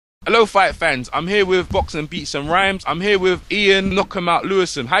Hello, fight fans. I'm here with Boxing Beats and Rhymes. I'm here with Ian Knock 'em Out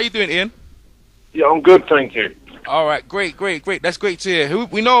Lewison. How you doing, Ian? Yeah, I'm good, thank you. All right, great. That's great to hear.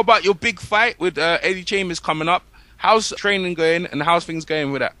 We know about your big fight with Eddie Chambers coming up. How's training going, and how's things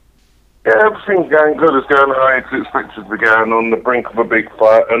going with that? Yeah, everything's going good. It's going how it's expected to be going, on the brink of a big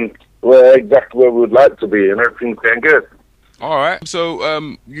fight, and we're exactly where we would like to be, and everything's going good. All right.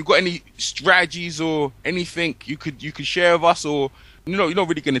 So, you got any strategies or anything you could share with us, or you're not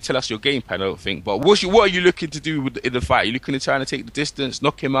really going to tell us your game plan, I don't think. But what are you looking to do in the fight? Are you looking to try to take the distance,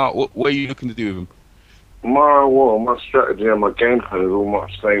 knock him out? What are you looking to do with him? My strategy and my game plan is all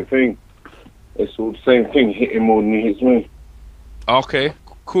much the same thing. It's all the same thing, hit him more than he hits me. Okay.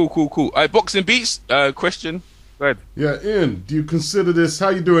 Cool. All right, Boxing Beats, question. Go ahead. Yeah, Ian, do you consider this, how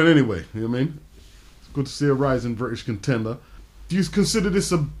you doing anyway? You know what I mean? It's good to see a rising British contender. Do you consider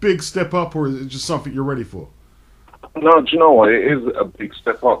this a big step up, or is it just something you're ready for? No, do you know what? It is a big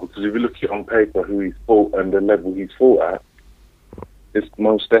step up, because if you look at it on paper, who he's fought and the level he's fought at, it's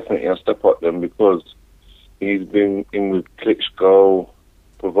most definitely a step up then, because he's been in with Klitschko,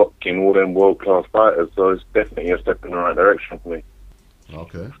 provoking all them world-class fighters, so it's definitely a step in the right direction for me.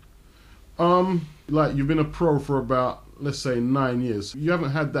 Okay. Like, you've been a pro for about, let's say, 9 years. You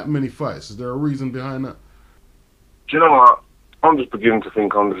haven't had that many fights. Is there a reason behind that? Do you know what? I'm just beginning to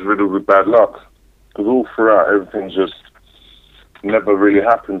think I'm just riddled with bad luck. Because all throughout, everything's just never really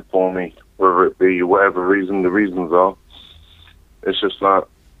happened for me. Whether it be whatever reason the reasons are. It's just like,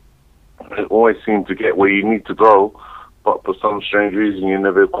 it always seems to get where you need to go, but for some strange reason you're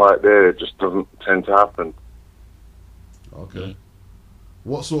never quite there. It just doesn't tend to happen. Okay.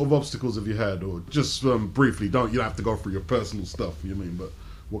 What sort of obstacles have you had? Or just briefly, you don't have to go through your personal stuff, you mean, but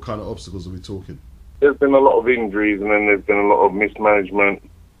what kind of obstacles are we talking? There's been a lot of injuries, and then there's been a lot of mismanagement.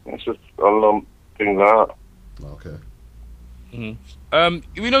 It's just a lot of things like that. Okay.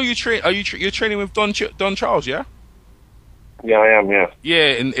 We know you train. You're training with Don Charles, yeah? Yeah, I am, yeah.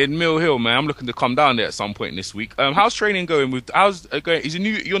 Yeah, in Mill Hill, man. I'm looking to come down there at some point this week. How's training going with? How's it going? Is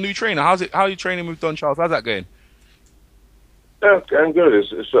your new trainer? How are you training with Don Charles? How's that going? Yeah, it's going good.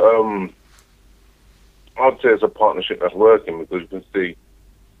 It's I'd say it's a partnership that's working, because you can see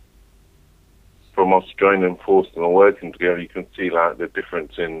from us joining forces and working together, you can see like the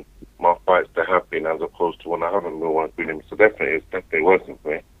difference in my fights that have been as opposed to when I haven't been working with him. So it's definitely working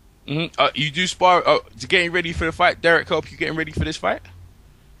for me. You do spar to getting ready for the fight. Derek help you getting ready for this fight?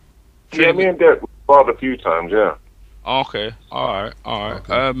 Yeah, me and Derek sparred a few times, yeah. Okay, all right.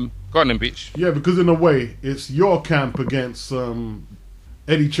 Okay. Go on then, bitch. Yeah, because in a way, it's your camp against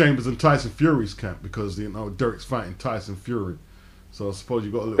Eddie Chambers and Tyson Fury's camp, because Derek's fighting Tyson Fury. So I suppose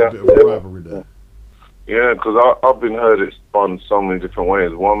you got a little bit of a rivalry there. Yeah, because I've been heard it's spun so many different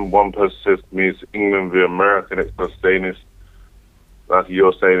ways. One person says to me it's England v America, next person saying it's like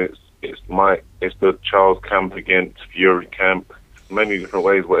you're saying it's the Charles camp against Fury camp. Many different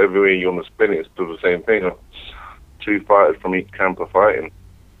ways, whatever way you want to spin it, it's still the same thing. Two fighters from each camp are fighting.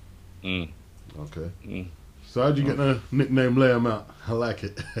 Okay. So how'd you get the nickname Lay 'em Out? I like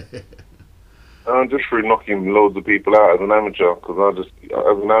it. Just through knocking loads of people out as an amateur, because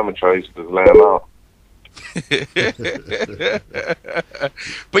as an amateur, I used to just lay them out.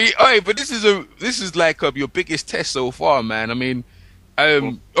 but this is like your biggest test so far, man. I mean,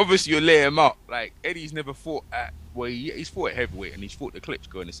 obviously you're laying him out. Like Eddie's never fought at he's fought at heavyweight, and he's fought the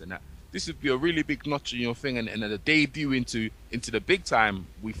Klitschko and this and that. This would be a really big notch in your thing, and a debut into the big time.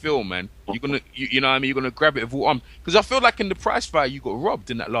 We feel, man. You're gonna, you know what I mean. You're gonna grab it with all arms, because I feel like in the prize fight you got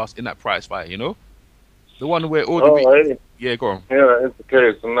robbed in that prize fight. You know, the one where all the yeah, go on. Yeah, it's the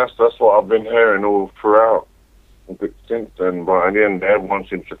case, and that's what I've been hearing all throughout since then. But again, everyone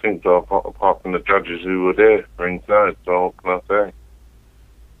seems to think so, apart from the judges who were there ringside. So what can I say?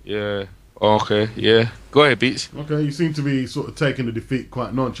 Yeah. Okay. Yeah. Go ahead, Beats. Okay, you seem to be sort of taking the defeat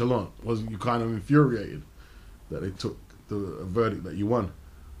quite nonchalant. Wasn't you kind of infuriated that they took the verdict that you won?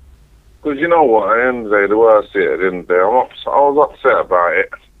 Because you know what, at the end of the day, the way I see it, at the end of the day, I was upset about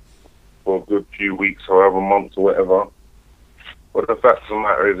it for a good few weeks, however, months or whatever. But the fact of the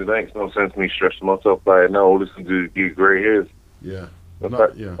matter is, it makes no sense me stressing myself about it now. All this can do is give grey hairs. Yeah. The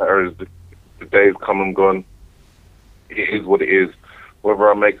fact of the matter is, the day's come and gone. It is what it is. Whether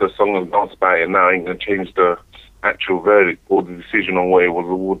I make a song and dance about it now ain't going to change the actual verdict or the decision on what it was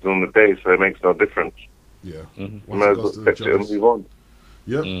awarded on the day, so it makes no difference. Yeah. I may as well accept it and move on.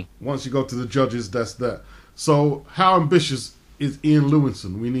 Yep. Once you go to the judges, that's that. So how ambitious is Ian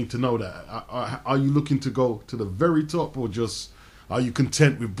Lewison? We need to know that. Are you looking to go to the very top, or just are you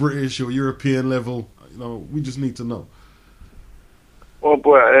content with British or European level? We just need to know. Well,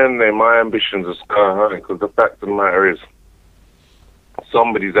 boy, at the end of the day, my ambitions are sky high, because the fact of the matter is,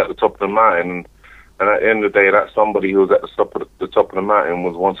 somebody's at the top of the mountain, and at the end of the day, that somebody who was at the top of the mountain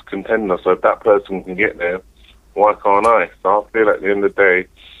was once a contender. So if that person can get there, why can't I? So I feel at the end of the day,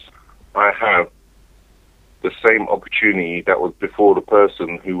 I have the same opportunity that was before the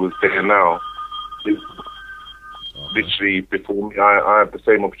person who was there now. Literally before me, I have the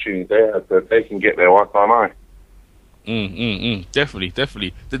same opportunity they had. So if they can get there, why can't I?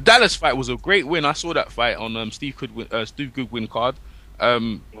 Definitely. The Dallas fight was a great win. I saw that fight on Steve Goodwin card.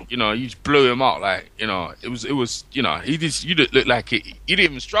 You know, you just blew him out. Like, you know, it was. You know, you didn't look like it. You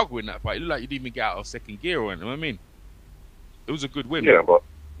didn't even struggle in that fight. You looked like you didn't even get out of second gear or anything. You know what I mean, it was a good win. Yeah, but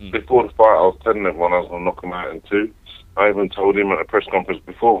before the fight, I was telling everyone I was gonna knock him out in two. I even told him at a press conference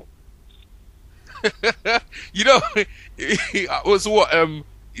before. You know, was what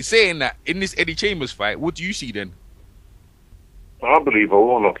saying that in this Eddie Chambers fight. What do you see then? I believe I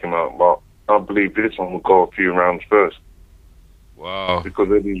will knock him out, but I believe this one will go a few rounds first. Wow.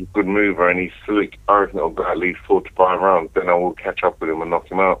 Because Eddie's a good mover and he's slick. I reckon it'll go at least 4 to 5 rounds. Then I will catch up with him and knock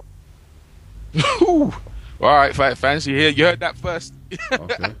him out. All right, fight fans, you heard that first.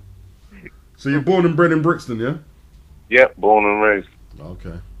 Okay. So you're born and bred in Brixton, yeah? Yep, born and raised.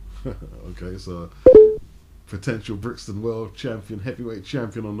 Okay. Okay, so potential Brixton world champion, heavyweight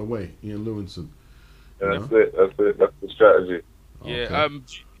champion on the way, Ian Lewison. Yeah, that's it. That's the strategy. Yeah. Okay.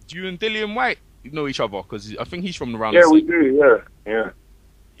 Do you and Dillian White know each other? Because I think he's from around. Yeah, we do. Yeah.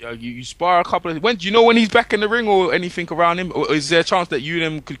 Yeah, you spar a couple of. When do you know when he's back in the ring or anything around him? Or is there a chance that you and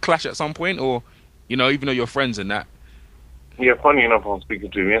him could clash at some point? Or, you know, even though you're friends and that. Yeah, funny enough, I was speaking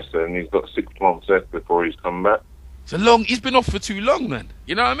to him yesterday, and he's got 6 months left before he's come back. He's been off for too long, man.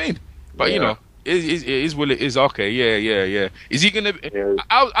 You know what I mean? But yeah. You know, it is what it is. Okay, yeah. Is he gonna? Yeah.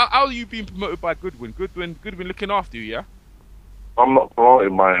 How are you being promoted by Goodwin? Goodwin looking after you, yeah? I'm not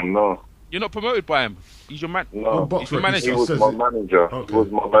promoted by him, no. You're not promoted by him. He's your man. No, he's your manager. He was my manager. Okay. He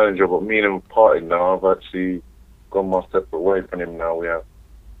was my manager, but me and him parted now. I've actually gone my separate way from him now. We have.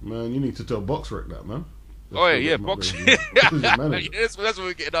 Man, you need to tell BoxRec that, man. Oh yeah, box. Yes. That's where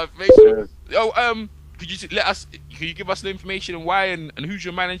we get our information. Oh, could you give us the information and why and who's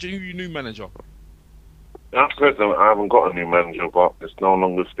your manager and who's your new manager? At present, I haven't got a new manager, but it's no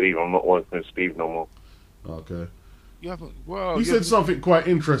longer Steve. I'm not working with Steve no more. Okay. You haven't. Well, He said something quite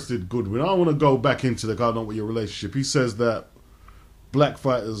interesting, Goodwin. I want to go back into the I don't know what your relationship. He says that black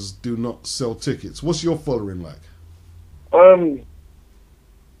fighters do not sell tickets. What's your following like?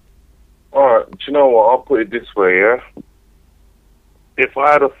 Alright, do you know what? I'll put it this way, yeah? If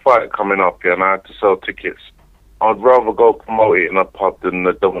I had a fight coming up, yeah, and I had to sell tickets, I'd rather go promote it in a pub than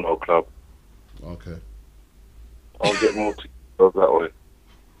the Domino Club. Okay. I'll get more tickets that way.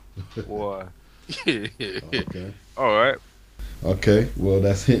 Why? Okay. All right. Okay. Well,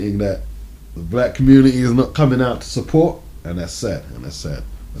 that's hinting that the black community is not coming out to support, and that's sad.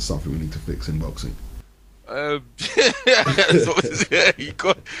 That's something we need to fix in boxing.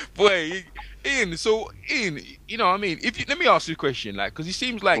 Ian. So, Ian, you know what I mean? Let me ask you a question, like, because it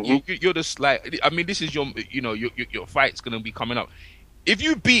seems like you're just like, I mean, this is your fight's gonna be coming up. If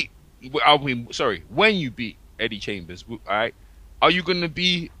you beat, when you beat Eddie Chambers, all right, are you gonna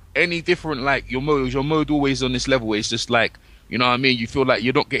be any different? Like your mode always on this level where it's just like, you know what I mean? You feel like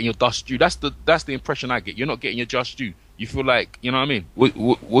you're not getting your just due. That's the impression I get. You're not getting your just due. You feel like, you know what I mean?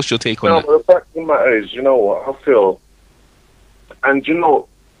 What's your take on that? No, the fact of the matter is, you know what, I feel, and you know,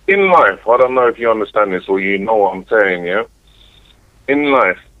 in life, I don't know if you understand this or you know what I'm saying, yeah? In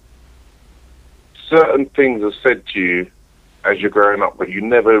life, certain things are said to you as you're growing up, but you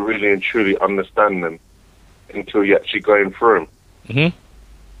never really and truly understand them until you're actually going through them.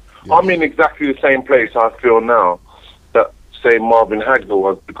 Mm-hmm. I'm in exactly the same place I feel now that, say, Marvin Hagler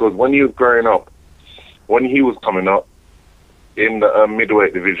was, because when he was growing up, when he was coming up in the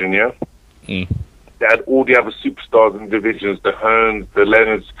middleweight division, yeah? They had all the other superstars in the divisions, the Hearns, the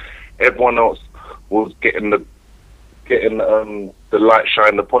Leonards, everyone else was getting the light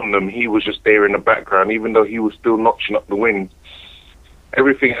shined upon them. He was just there in the background, even though he was still notching up the wins.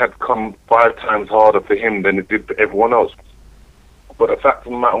 Everything had come 5 times harder for him than it did for everyone else. But the fact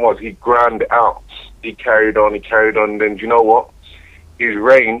of the matter was, he ground it out. He carried on, and then, do you know what? His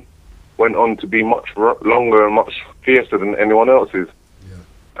reign went on to be much longer and much fiercer than anyone else's. Yeah.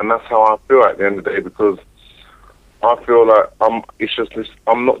 And that's how I feel at the end of the day, because I feel like I'm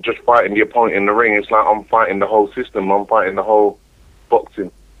not just fighting the opponent in the ring. It's like I'm fighting the whole system. I'm fighting the whole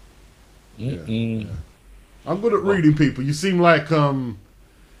boxing. Yeah. I'm good at reading people. You seem like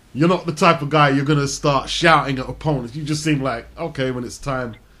you're not the type of guy you're gonna start shouting at opponents. You just seem like, okay, when it's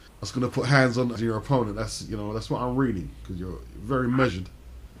time, I was gonna put hands on your opponent. That's what I'm reading, because you're very measured.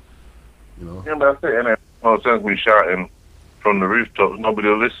 You know. Yeah, but that's it, innit? No sense me shouting. from the rooftops, nobody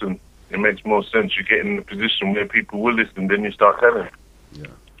will listen. It makes more sense you get in a position where people will listen, then you start telling. Yeah.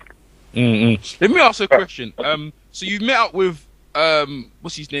 Let me ask a question. So you met up with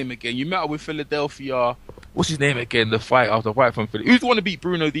what's his name again? You met up with Philadelphia. What's his name again? The fight from Philly. Who's the one to beat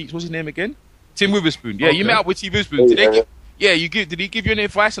Bruno Dietz? What's his name again? Tim Witherspoon. Yeah, you met up with Tim Witherspoon. Did he give you any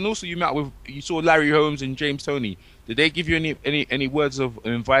advice? And also, you saw Larry Holmes and James Toney. Did they give you any words of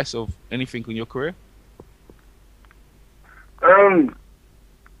advice of anything in your career? Do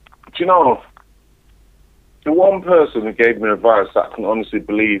you know, the one person who gave me advice that I can honestly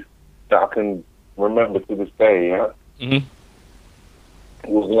believe that I can remember to this day,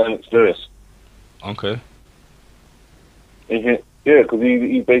 was Lennox Lewis. Okay. Yeah, because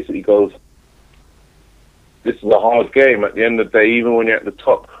he basically goes, this is a hard game. At the end of the day, even when you're at the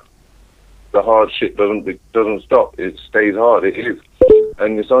top, the hard shit doesn't stop. It stays hard. It is.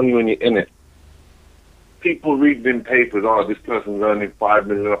 And it's only when you're in it. People read in papers, this person's earning 5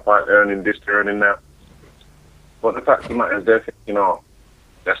 million a fight, earning this, they're earning that. But the fact of the matter is, they're thinking,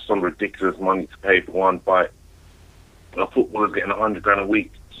 that's some ridiculous money to pay for one fight. A footballer's getting 100 grand a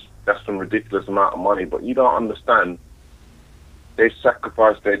week. That's some ridiculous amount of money. But you don't understand. They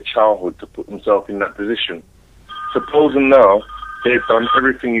sacrificed their childhood to put themselves in that position. Supposing now they've done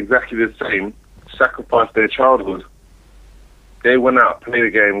everything exactly the same, sacrificed their childhood. They went out, played a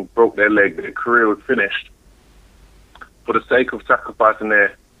game, broke their leg, their career was finished. For the sake of sacrificing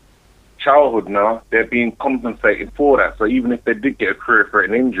their childhood now, they're being compensated for that. So even if they did get a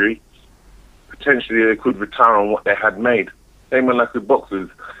career-threatening injury, potentially they could retire on what they had made. Same like with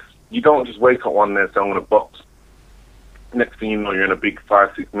boxers. You don't just wake up one day and say, I'm going to box. Next thing you know, you're in a big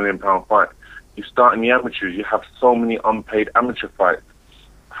 £5-6 million fight. You start in the amateurs, you have so many unpaid amateur fights.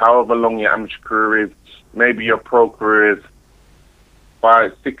 However long your amateur career is, maybe your pro career is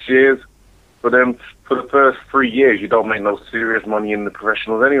 5-6 years. But then for the first 3 years, you don't make no serious money in the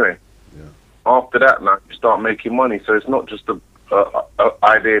professionals anyway. Yeah. After that, now you start making money. So it's not just a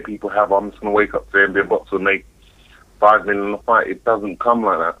idea people have, I'm just going to wake up today and be a boxer and make 5 million a fight. It doesn't come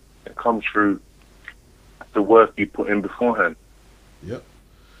like that. It comes through the work you put in beforehand. Yep.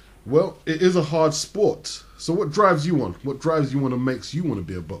 Well, it is a hard sport. So what drives you on? What drives you on and makes you want to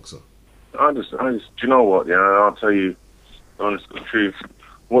be a boxer? I just, do you know what? Yeah, I'll tell you the honest truth.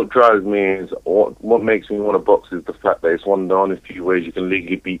 What drives me is, what makes me want to box is the fact that it's one of the only few ways you can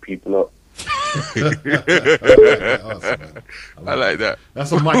legally beat people up. Awesome, I like that.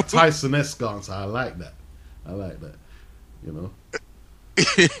 That's a Mike Tyson-esque answer. I like that. You know.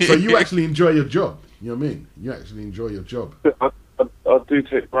 So you actually enjoy your job. You know what I mean? You actually enjoy your job. I do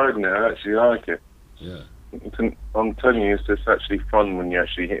take pride in it. I actually like it. Yeah. I'm telling you, it's just actually fun when you're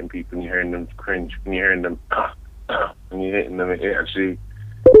actually hitting people and you're hearing them cringe, when you're hearing them, and you're hitting them. It actually,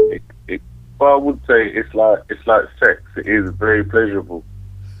 well, I would say it's like sex. It is very pleasurable.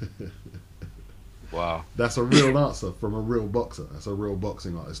 Wow. That's a real answer from a real boxer. That's a real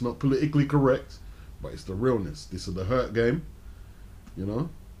boxing art. It's not politically correct, but it's the realness. This is the hurt game, you know?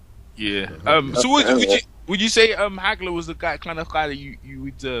 Yeah. So would you say Hagler was the kind of guy that you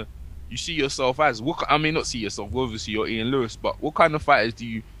would you see yourself as? Not see yourself. Obviously, you're Ian Lewis, but what kind of fighters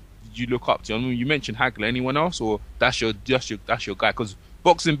did you look up to? I mean, you mentioned Hagler. Anyone else, or that's your guy? Because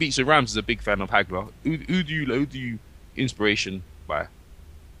Boxing Beats and Rams is a big fan of Hagler. Who do you inspiration by?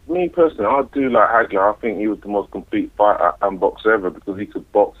 Me personally, I do like Hagler. I think he was the most complete fighter and boxer ever, because he could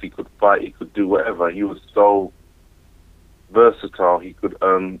box, he could fight, he could do whatever. He was so versatile. He could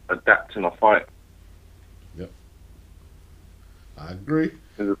adapt in a fight. Yep, I agree.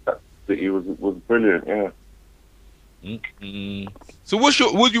 That he was brilliant. Yeah. Mm-hmm. So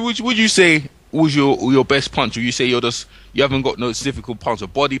would you say was your best punch? Or you say you haven't got no difficult punch, a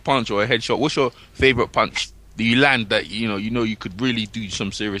body punch or a headshot? What's your favorite punch that you land that you know you could really do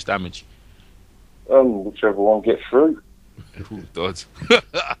some serious damage? Whichever one gets through. Who does?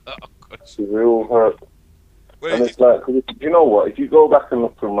 They all hurt. Well, and it's like, you know what? If you go back and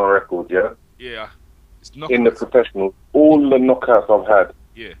look through my record, yeah, it's in the professional, all the knockouts I've had,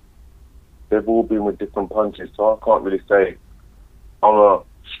 yeah, they've all been with different punches. So I can't really say I'm a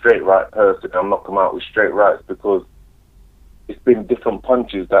straight right person. I'm knocking them out with straight rights, because it's been different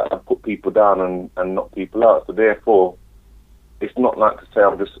punches that have put people down and knock people out. So therefore, it's not like to say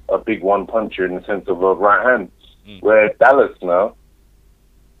I'm just a big one puncher in the sense of a right hand. Where Dallas now,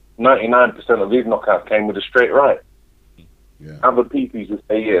 99% of his knockouts came with a straight right. Yeah. Other people used to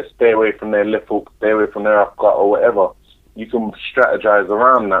say, stay away from their left hook, stay away from their uppercut or whatever. You can strategize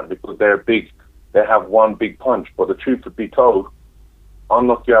around that because they're big. They have one big punch. But the truth would be told, I'll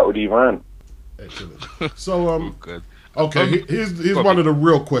knock you out with either hand. Excellent. So, good. Okay, here's one of the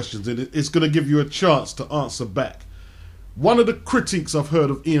real questions, and it's going to give you a chance to answer back. One of the critiques I've heard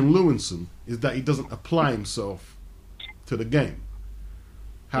of Ian Lewison is that he doesn't apply himself to the game.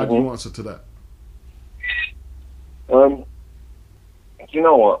 How do you answer to that? You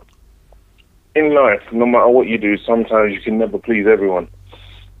know what? In life, no matter what you do, sometimes you can never please everyone.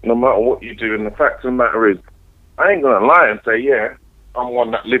 No matter what you do, and the fact of the matter is, I ain't gonna lie and say, yeah, I'm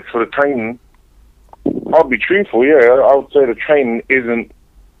one that lives for the training. I'll be truthful, yeah. I would say the training isn't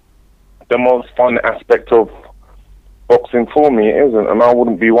the most fun aspect of boxing for me. It isn't, and I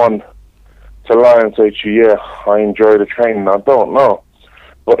wouldn't be one to lie and say to you, yeah, I enjoy the training. I don't know.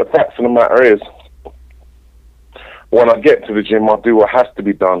 But the fact of the matter is, when I get to the gym, I do what has to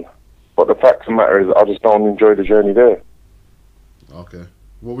be done. But the fact of the matter is, I just don't enjoy the journey there. Okay.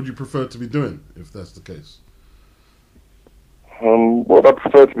 What would you prefer to be doing, if that's the case? What I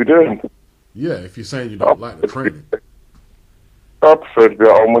prefer to be doing? Yeah, if you're saying you don't like the training. I prefer to be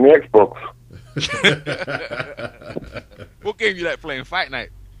at home on the Xbox. What game do you like playing? Fight Night?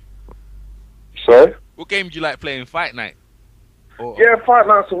 Sorry? What game do you like playing? Fight Night? Yeah, Fight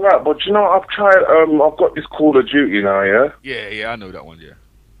Night's alright, but you know, I've tried, I've got this Call of Duty now, yeah? Yeah, I know that one, yeah.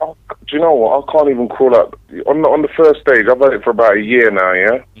 Do you know what? I can't even crawl up. On the first stage, I've had it for about a year now,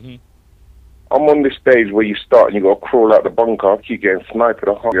 yeah? Mm-hmm. I'm on this stage where you start and you got to crawl out the bunker. I keep getting sniped.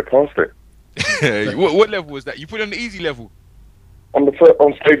 I can't get past it. What level was that? You put it on the easy level? On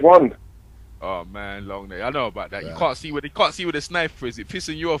stage 1. Oh man, long day. I know about that. Yeah. You can't see where the sniper is. It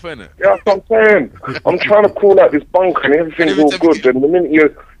pissing you off, innit? Yeah, that's what I'm saying. I'm trying to crawl out this bunker and everything's all good. Then the minute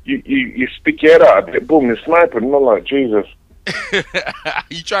you stick your head out a bit, boom, you're sniping. And I'm like, Jesus.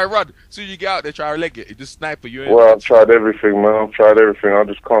 You try to run. As soon as you get out there, try to leg it. You just sniper. Well, I've tried everything, man. I've tried everything. I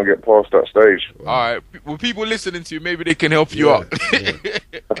just can't get past that stage. All right. Well, people listening to you, maybe they can help you out. Yeah.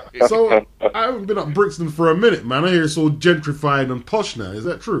 So, I haven't been up Brixton for a minute, man. I hear it's all gentrified and posh now. Is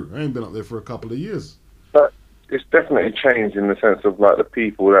that true? I ain't been up there for a couple of years. But it's definitely changed in the sense of, like, the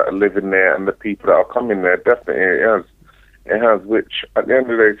people that are living there and the people that are coming there. Definitely, it has. It has, which, at the end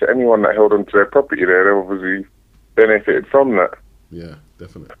of the day, to anyone that held onto their property there, they obviously benefited from that. Yeah,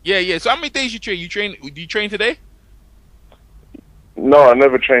 definitely. Yeah. So how many days you train? Do you train today? No, I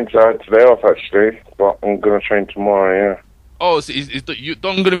never trained today off, actually. But I'm going to train tomorrow, yeah. Oh, so is you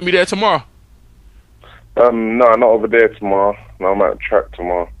don't going to be there tomorrow? No, not over there tomorrow. No, I'm at track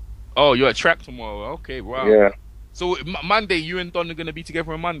tomorrow. Oh, you're at track tomorrow. Okay, wow. Yeah. So Monday, you and Don are going to be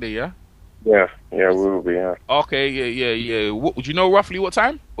together on Monday, yeah? Yeah, we will be, yeah. Okay, yeah. Would you know roughly what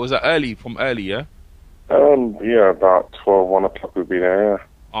time? Or is that from early, yeah? Yeah, about 12, 1 o'clock we'll be there,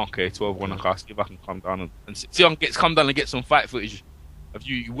 yeah. Okay, 12, 1 o'clock. See if I can come down and come down and get some fight footage of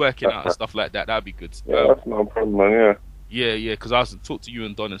you working out and stuff like that. That'd be good. Yeah, that's no problem, man, yeah. Yeah, because I was to talk to you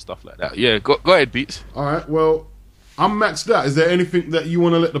and Don and stuff like that. Yeah, go ahead, Beats. All right, well, I'm maxed out. Is there anything that you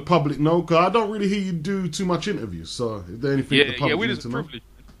want to let the public know? Because I don't really hear you do too much interviews. So, is there anything the public needs to know?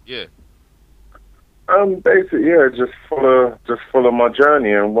 Yeah. Basically, yeah, just follow my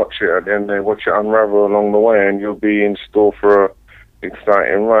journey and watch it. At the end of the day, watch it unravel along the way, and you'll be in store for a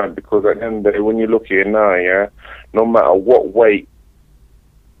exciting ride. Because at the end of the day, when you look at it now, yeah, no matter what weight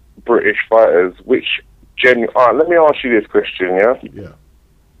British fighters, alright, let me ask you this question, yeah? Yeah.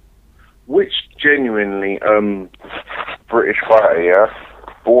 Which genuinely British fighter, yeah,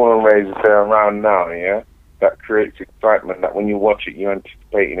 born and raised there around now, yeah, that creates excitement, that when you watch it, you're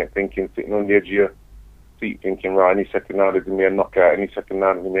anticipating it, sitting on the edge of your seat, thinking, right, any second now there's going to be a knockout, any second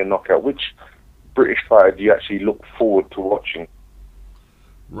now there's going to be a knockout. Which British fighter do you actually look forward to watching?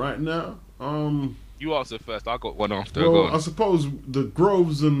 Right now, you answer first. I got one after. Well, I suppose the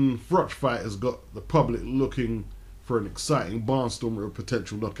Groves and Frotch fight has got the public looking for an exciting barnstormer or a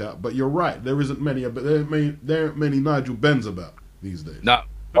potential knockout. But you're right, there isn't many. But there aren't many Nigel Benns about these days. No.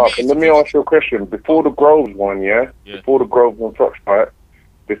 Okay, let me ask you a question. Before the Groves one, yeah? Before the Groves and Frotch fight,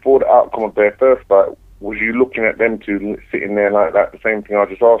 before the outcome of their first fight, was you looking at them two sitting there like that? The same thing I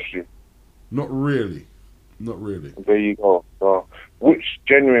just asked you. Not really. There you go. So, which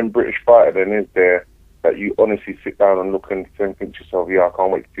genuine British fighter then is there that you honestly sit down and look and think to yourself, yeah, I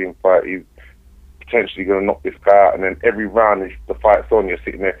can't wait to see him fight. He's potentially going to knock this guy out. And then every round the fight's on, you're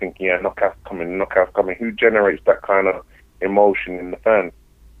sitting there thinking, yeah, knockout's coming. Who generates that kind of emotion in the fans?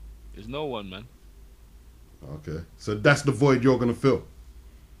 There's no one, man. Okay. So that's the void you're going to fill.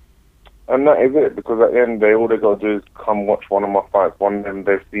 And that is it, because at the end of the day, all they got to do is come watch one of my fights, one of them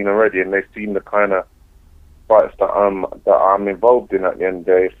they've seen already, and they've seen the kind of fights that I'm involved in at the end of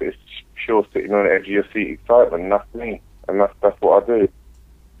the day. If it's pure sitting on the edge of your seat excitement, that's me. And that's what I do.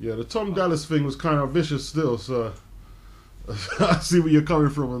 Yeah, the Tom Dallas thing was kind of vicious still, so I see where you're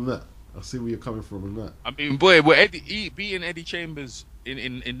coming from on that. I mean, boy, beating Eddie Chambers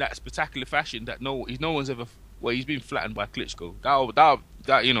in that spectacular fashion that no one's ever well, he's been flattened by Klitschko.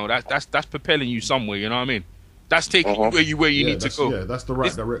 That you know, that's propelling you somewhere. You know what I mean? That's taking you where you need to go. Yeah, that's the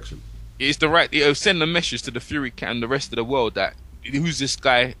right direction. It's the right. It'll send a message to the Fury Cat and the rest of the world that who's this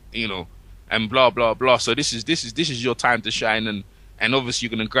guy, you know, and blah blah blah. So this is your time to shine, and obviously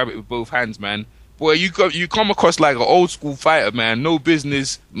you're gonna grab it with both hands, man. Boy, you come across like an old school fighter, man. No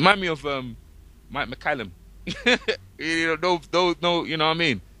business. Remind me of Mike McCallum. You know, no, you know what I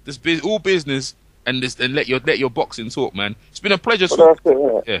mean. All business, and let your boxing talk, man. It's been a pleasure.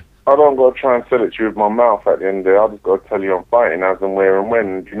 Yeah. I don't got to try and sell it to you with my mouth at the end of the day. I just got to tell you I'm fighting as and where and when.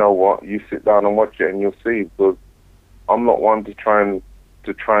 And you know what? You sit down and watch it, and you'll see. Because I'm not one to try and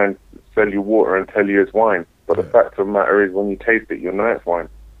sell you water and tell you it's wine. But the fact of the matter is, when you taste it, you'll know it's wine.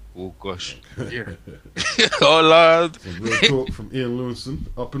 Oh gosh. Yeah. Oh Lord. Some real talk from Ian Lewison,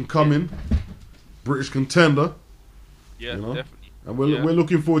 up and coming, British contender. Yeah, you know? definitely. And we're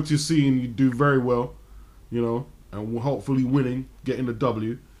looking forward to seeing you do very well, you know, and we're hopefully winning, getting the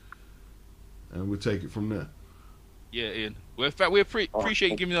W, and we'll take it from there. Yeah, Ian. Well, in fact, we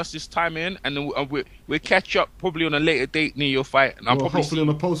appreciate you giving us this time, Ian, and then we'll catch up probably on a later date near your fight. And hopefully on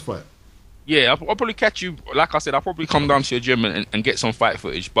a post fight. Yeah, I'll probably catch you. Like I said, I'll probably come down to your gym and get some fight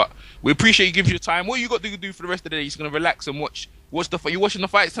footage. But we appreciate you giving your time. What you got to do for the rest of the day? You're just gonna relax and watch the fight. You watching the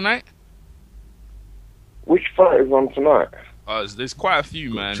fights tonight? Which fight is on tonight? There's quite a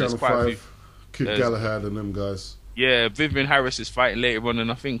few, man. Channel There's quite 5, a few. Kid Galahad and them guys. Yeah, Vivian Harris is fighting later on,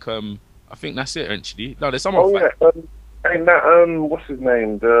 and I think that's it actually. No, there's someone fighting. Yeah, ain't that what's his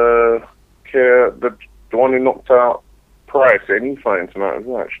name? The one who knocked out Price. Ain't he fighting tonight as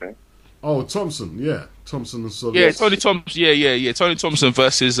well? Actually. Oh, Thompson, yeah. Thompson and Solis. Yeah, Tony Thompson. Yeah. Tony Thompson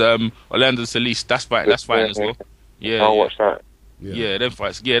versus Orlando Solis. That's fighting as well. Yeah, I'll watch that. Yeah, them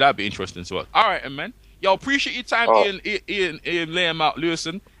fights. Yeah, that'd be interesting to watch. All right, man. Yo, appreciate your time, Ian, lay him out,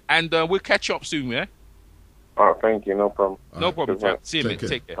 Lewison, and we'll catch up soon, yeah. All right, thank you. No problem. No problem. See you, man.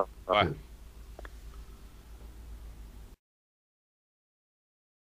 Take care. Bye. Bye.